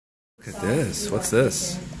Look at this. What's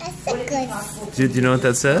this? Do you know what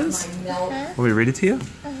that says? Uh-huh. Will we read it to you?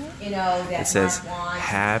 Uh-huh. It says,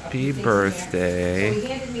 "Happy birthday,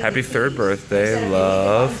 happy third birthday,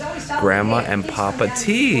 love, Grandma and Papa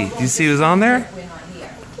T." Do you see who's on there?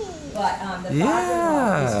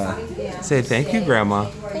 Yeah. Say thank you, Grandma.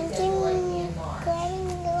 Thank you,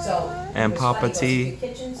 Grandma. And Papa T.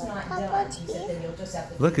 Papa T.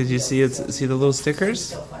 Look, did you see it? See the little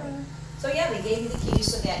stickers? So yeah, they gave me the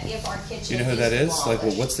keys so that if our kitchen. Do you know who that is? Like,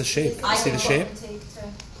 well, what's the shape? See the shape?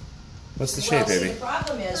 What's the shape, baby? The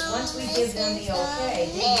problem is, once we give them the okay,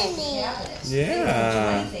 they move the cabinets. Yeah. They don't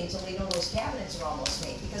do anything until they know those cabinets are almost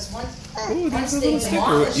made. Because Ooh, there's a little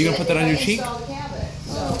sticker. You gonna put that on your cheek?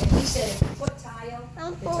 So if we said if you put tile,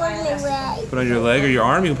 the tile has to Put it on your leg or your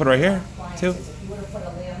arm. You can put it right here, too. If you were to put a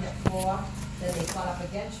laminate floor, then they cut up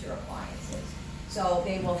against your appliances. So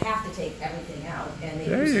they will have to take everything out. And they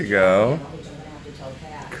There you go. which I'm gonna have to tell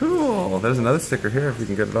Pat. Cool. There's another sticker here if you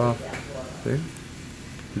can get it off. See?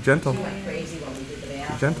 Be gentle. We went crazy when we did the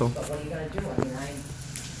bathroom, Gentle. but what are you gonna do? I mean,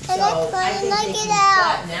 I like it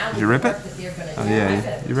out. now Did you rip it? Oh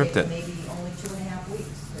yeah, you ripped it. Maybe only 2.5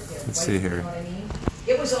 weeks. Let's see here. You know what I mean?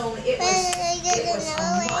 It was only, it was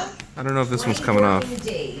a month. I don't know if this one's coming off.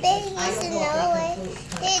 Baby doesn't know it.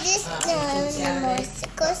 They just know the most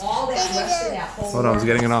stickers. Hold on, I was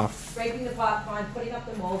getting it off. Scraping the popcorn, putting up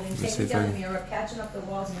the molding, see taking if down I the can- mirror, patching up the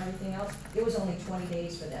walls and everything else. It was only 20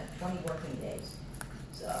 days for them, 20 working days.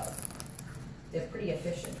 So, they're pretty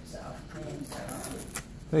efficient, so.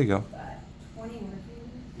 There you go. But 20 working days?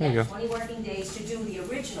 There you Yeah, go. 20 working days to do the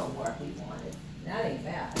original work we wanted. That ain't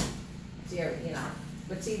bad. See, you know,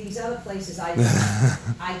 but see, these other places, I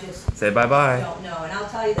just Say bye-bye. don't know. And I'll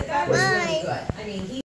tell you, the guy was really good. I mean, he